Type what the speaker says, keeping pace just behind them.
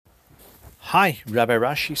Hi, Rabbi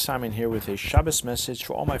Rashi Simon here with a Shabbos message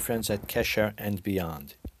for all my friends at Kesher and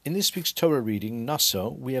beyond. In this week's Torah reading, Naso,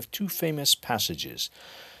 we have two famous passages.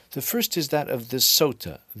 The first is that of the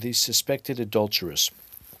Sota, the suspected adulteress,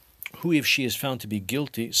 who, if she is found to be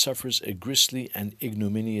guilty, suffers a grisly and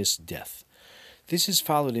ignominious death. This is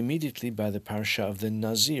followed immediately by the parasha of the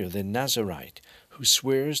Nazir, the Nazarite, who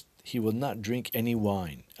swears he will not drink any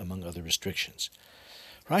wine, among other restrictions.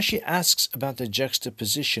 Rashi asks about the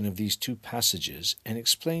juxtaposition of these two passages and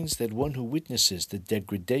explains that one who witnesses the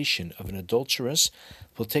degradation of an adulteress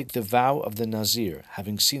will take the vow of the Nazir,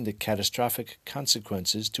 having seen the catastrophic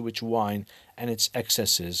consequences to which wine and its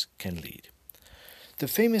excesses can lead. The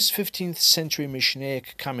famous 15th century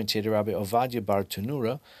Mishnaic commentator Rabbi Ovadia bar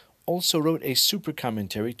Tanura also wrote a super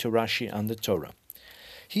commentary to Rashi on the Torah.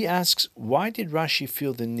 He asks, why did Rashi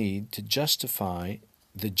feel the need to justify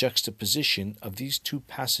the juxtaposition of these two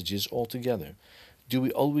passages altogether? Do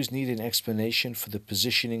we always need an explanation for the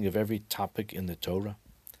positioning of every topic in the Torah?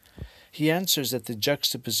 He answers that the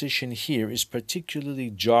juxtaposition here is particularly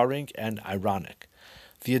jarring and ironic.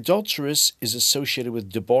 The adulteress is associated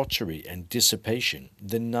with debauchery and dissipation.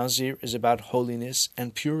 The Nazir is about holiness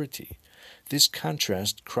and purity. This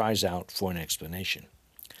contrast cries out for an explanation.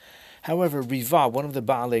 However, Riva, one of the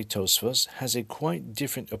Baalei Tosfos, has a quite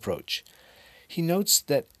different approach. He notes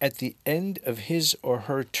that at the end of his or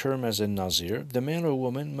her term as a Nazir, the man or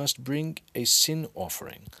woman must bring a sin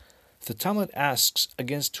offering. The Talmud asks,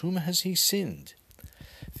 against whom has he sinned?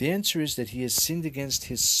 The answer is that he has sinned against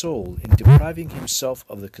his soul in depriving himself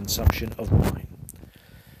of the consumption of wine.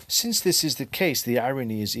 Since this is the case, the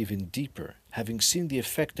irony is even deeper. Having seen the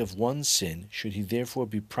effect of one sin, should he therefore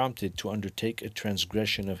be prompted to undertake a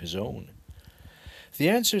transgression of his own? The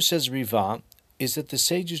answer, says Riva, is that the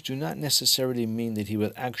sages do not necessarily mean that he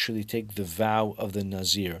will actually take the vow of the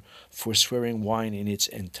Nazir for swearing wine in its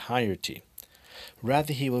entirety.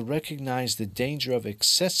 Rather, he will recognize the danger of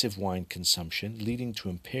excessive wine consumption, leading to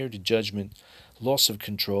impaired judgment, loss of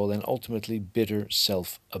control, and ultimately bitter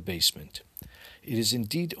self-abasement. It is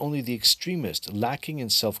indeed only the extremist, lacking in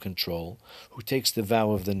self-control, who takes the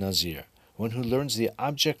vow of the Nazir. One who learns the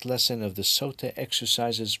object lesson of the Sota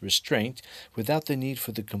exercises restraint without the need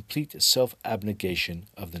for the complete self-abnegation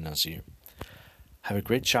of the Nazir. Have a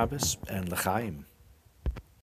great Shabbos and L'chaim.